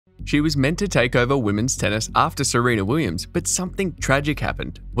She was meant to take over women's tennis after Serena Williams, but something tragic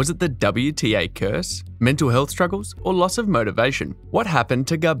happened. Was it the WTA curse, mental health struggles, or loss of motivation? What happened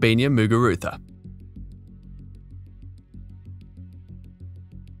to Garbiñe Muguruza?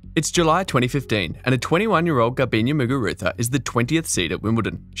 It's July 2015, and a 21-year-old Garbiñe Muguruza is the 20th seed at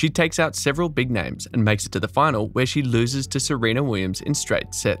Wimbledon. She takes out several big names and makes it to the final, where she loses to Serena Williams in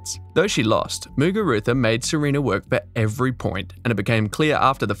straight sets. Though she lost, Muguruza made Serena work for every point, and it became clear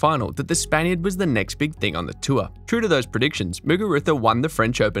after the final that the Spaniard was the next big thing on the tour. True to those predictions, Muguruza won the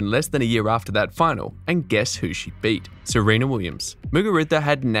French Open less than a year after that final, and guess who she beat? Serena Williams. Muguruza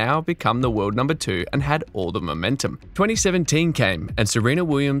had now become the world number 2 and had all the momentum. 2017 came, and Serena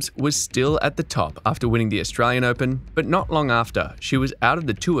Williams was still at the top after winning the Australian Open, but not long after, she was out of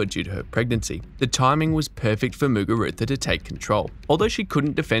the tour due to her pregnancy. The timing was perfect for Muguruza to take control. Although she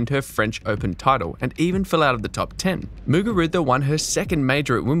couldn't defend her French Open title and even fell out of the top 10, Muguruza won her second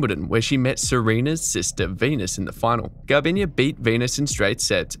major at Wimbledon, where she met Serena's sister Venus in the final. Garbiñe beat Venus in straight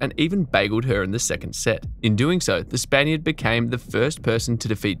sets and even bageled her in the second set. In doing so, the Spaniard became the first person to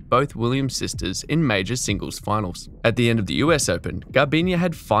defeat both Williams sisters in major singles finals. At the end of the US Open, Garbiñe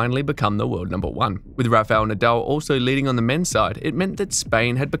had finally become the world number 1. With Rafael Nadal also leading on the men's side, it meant that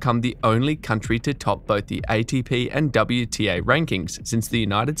Spain had become the only country to top both the ATP and WTA rankings since the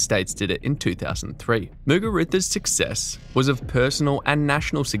United States did it in 2003. Muguruza's success was of personal and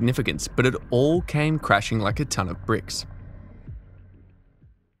national significance, but it all came crashing like a ton of bricks.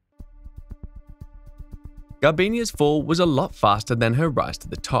 Garbiñe's fall was a lot faster than her rise to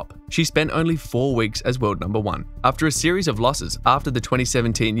the top. She spent only 4 weeks as world number 1. After a series of losses after the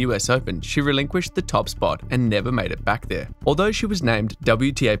 2017 US Open, she relinquished the top spot and never made it back there. Although she was named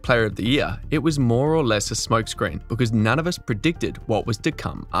WTA Player of the Year, it was more or less a smokescreen because none of us predicted what was to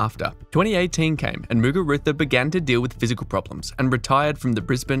come after. 2018 came and Muguruza began to deal with physical problems and retired from the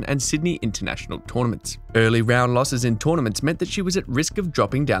Brisbane and Sydney international tournaments. Early round losses in tournaments meant that she was at risk of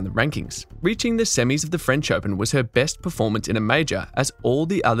dropping down the rankings. Reaching the semis of the French Open was her best performance in a major, as all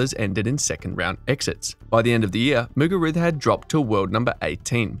the others ended in second round exits. By the end of the year, Muguruza had dropped to world number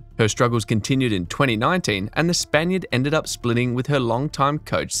 18. Her struggles continued in 2019, and the Spaniard ended up splitting with her longtime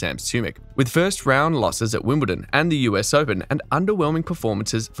coach Sam Sumik. With first round losses at Wimbledon and the US Open and underwhelming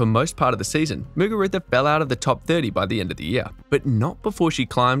performances for most part of the season, Muguruza fell out of the top 30 by the end of the year. But not before she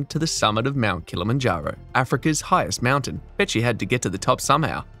climbed to the summit of Mount Kilimanjaro, Africa's highest mountain. Bet she had to get to the top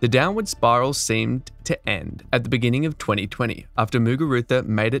somehow. The downward spiral seemed to end at the beginning of 2020 after Muguruza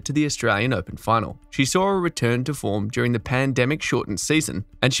made it to the Australian Open final. She saw a return to form during the pandemic-shortened season,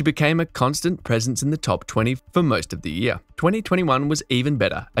 and she became a constant presence in the top 20 for most of the year. 2021 was even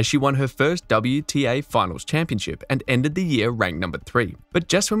better as she won her first WTA Finals championship and ended the year ranked number 3. But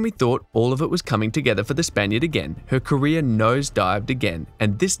just when we thought all of it was coming together for the Spaniard again, her career nosedived again,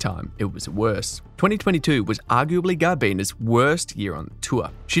 and this time it was worse. 2022 was arguably Garbiñe's worst year on the tour.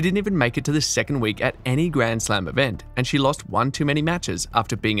 She didn't even make it to the second week at any Grand Slam event, and she lost one too many matches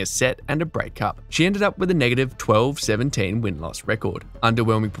after being a set and a breakup. She ended up with a negative 12-17 win-loss record.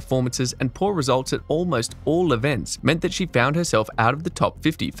 Underwhelming performances and poor results at almost all events meant that she found herself out of the top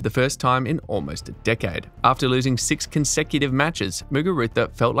 50 for the first time in almost a decade. After losing 6 consecutive matches,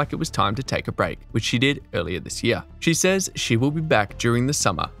 Muguruza felt like it was time to take a break, which she did earlier this year. She says she will be back during the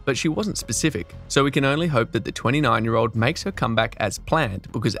summer, but she wasn't specific, so we can only hope that the 29-year-old makes her comeback as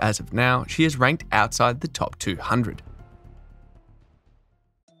planned, because as of now, she is ranked outside the top 200.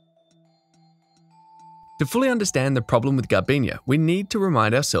 To fully understand the problem with Garbiñe, we need to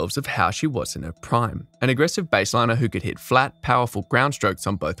remind ourselves of how she was in her prime. An aggressive baseliner who could hit flat, powerful ground strokes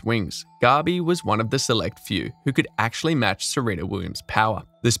on both wings, Garbi was one of the select few who could actually match Serena Williams' power.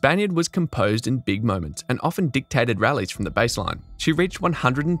 The Spaniard was composed in big moments and often dictated rallies from the baseline. She reached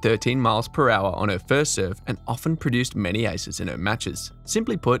 113 miles per hour on her first serve and often produced many aces in her matches.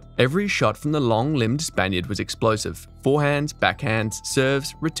 Simply put, every shot from the long-limbed Spaniard was explosive. Forehands, backhands,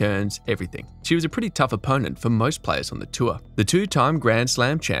 serves, returns, everything. She was a pretty tough opponent for most players on the tour. The two-time Grand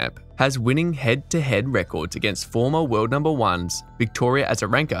Slam champ has winning head-to-head records against former world number 1s Victoria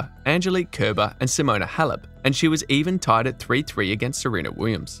Azarenka, Angelique Kerber, and Simona Halep, and she was even tied at 3-3 against Serena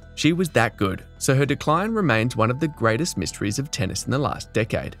Williams. She was that good, so her decline remains one of the greatest mysteries of tennis in the last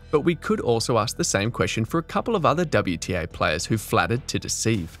decade. But we could also ask the same question for a couple of other WTA players who flattered to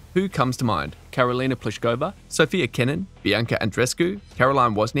deceive. Who comes to mind? Karolina Pliskova, Sofia Kenin, Bianca Andreescu,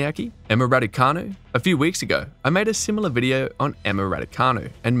 Caroline Wozniacki, Emma Raducanu? A few weeks ago, I made a similar video on Emma Raducanu,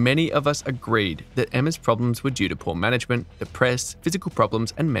 and many of us agreed that Emma's problems were due to poor management, the press, physical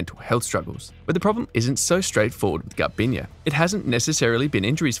problems, and mental health struggles. But the problem isn't so straightforward with Garbiñe. It hasn't necessarily been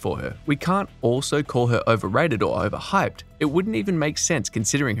injuries for her. We can't also call her overrated or overhyped. It wouldn't even make sense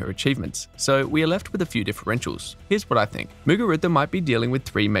considering her achievements, so we are left with a few differentials. Here's what I think. Muguruza might be dealing with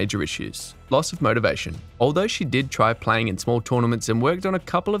 3 major issues. Loss of motivation. Although she did try playing in small tournaments and worked on a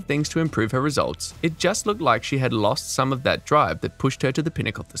couple of things to improve her results, it just looked like she had lost some of that drive that pushed her to the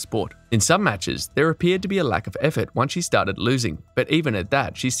pinnacle of the sport. In some matches, there appeared to be a lack of effort once she started losing, but even at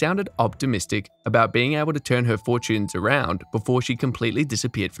that, she sounded optimistic about being able to turn her fortunes around before she completely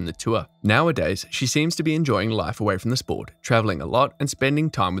disappeared from the tour. Nowadays, she seems to be enjoying life away from the sport, traveling a lot and spending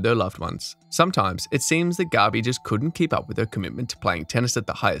time with her loved ones. Sometimes, it seems that Garbiñe just couldn't keep up with her commitment to playing tennis at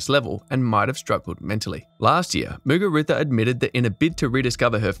the highest level and might have struggled mentally. Last year, Muguruza admitted that in a bid to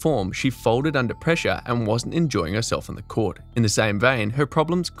rediscover her form, she folded under pressure and wasn't enjoying herself on the court. In the same vein, her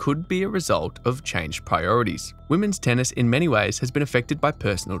problems could be a result of changed priorities. Women's tennis in many ways has been affected by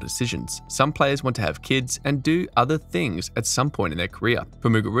personal decisions. Some players want to have kids and do other things at some point in their career. For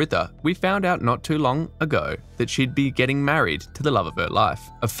Muguruza, we found out not too long ago that she'd be getting married to the love of her life,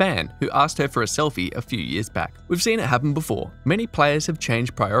 a fan who asked her for a selfie a few years back. We've seen it happen before. Many players have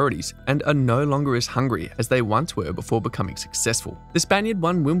changed priorities and are no longer as hungry as they once were before becoming successful. The Spaniard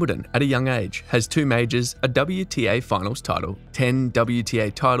won Wimbledon at a young age, has 2 majors, a WTA finals title, 10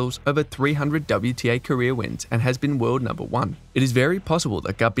 WTA titles, over 300 WTA career wins, and has been world number 1. It is very possible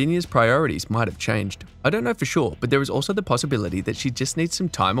that Garbiñe's priorities might have changed. I don't know for sure, but there is also the possibility that she just needs some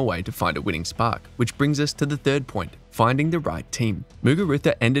time away to find a winning spark, which brings us to the third point. Finding the right team.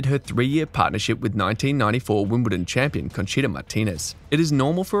 Muguruza ended her 3-year partnership with 1994 Wimbledon champion Conchita Martinez. It is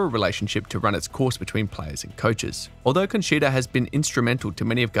normal for a relationship to run its course between players and coaches. Although Conchita has been instrumental to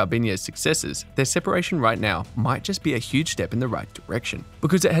many of Garbiñe's successes, their separation right now might just be a huge step in the right direction,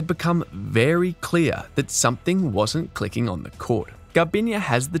 because it had become very clear that something wasn't clicking on the court. Garbiñe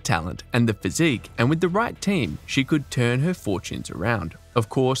has the talent and the physique, and with the right team, she could turn her fortunes around. Of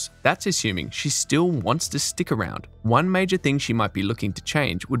course, that's assuming she still wants to stick around. One major thing she might be looking to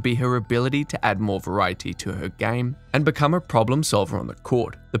change would be her ability to add more variety to her game and become a problem solver on the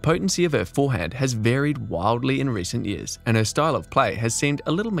court. The potency of her forehand has varied wildly in recent years, and her style of play has seemed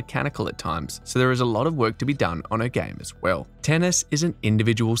a little mechanical at times, so there is a lot of work to be done on her game as well. Tennis is an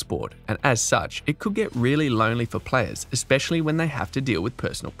individual sport, and as such, it could get really lonely for players, especially when they have to deal with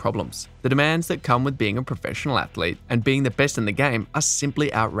personal problems. The demands that come with being a professional athlete and being the best in the game are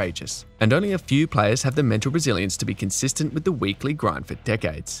simply outrageous, and only a few players have the mental resilience to be consistent with the weekly grind for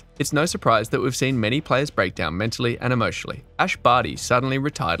decades. It's no surprise that we've seen many players break down mentally and emotionally. Ash Barty suddenly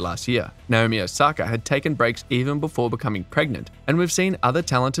retired last year. Naomi Osaka had taken breaks even before becoming pregnant, and we've seen other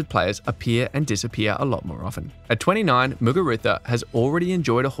talented players appear and disappear a lot more often. At 29, Muguruza has already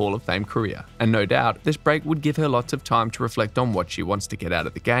enjoyed a Hall of Fame career, and no doubt this break would give her lots of time to reflect on what she wants to get out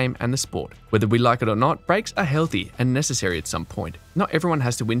of the game and the sport. Whether we like it or not, breaks are healthy and necessary at some point. Not everyone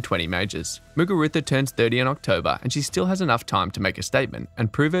has to win 20 majors. Muguruza turns 30 in October, and she still has enough time to make a statement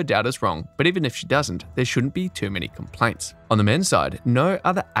and prove her doubters wrong, but even if she doesn't, there shouldn't be too many complaints. On the men's side, no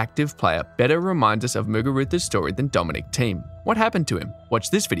other active player better reminds us of Muguruza's story than Dominic Thiem. What happened to him? Watch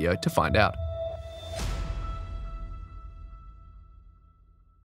this video to find out.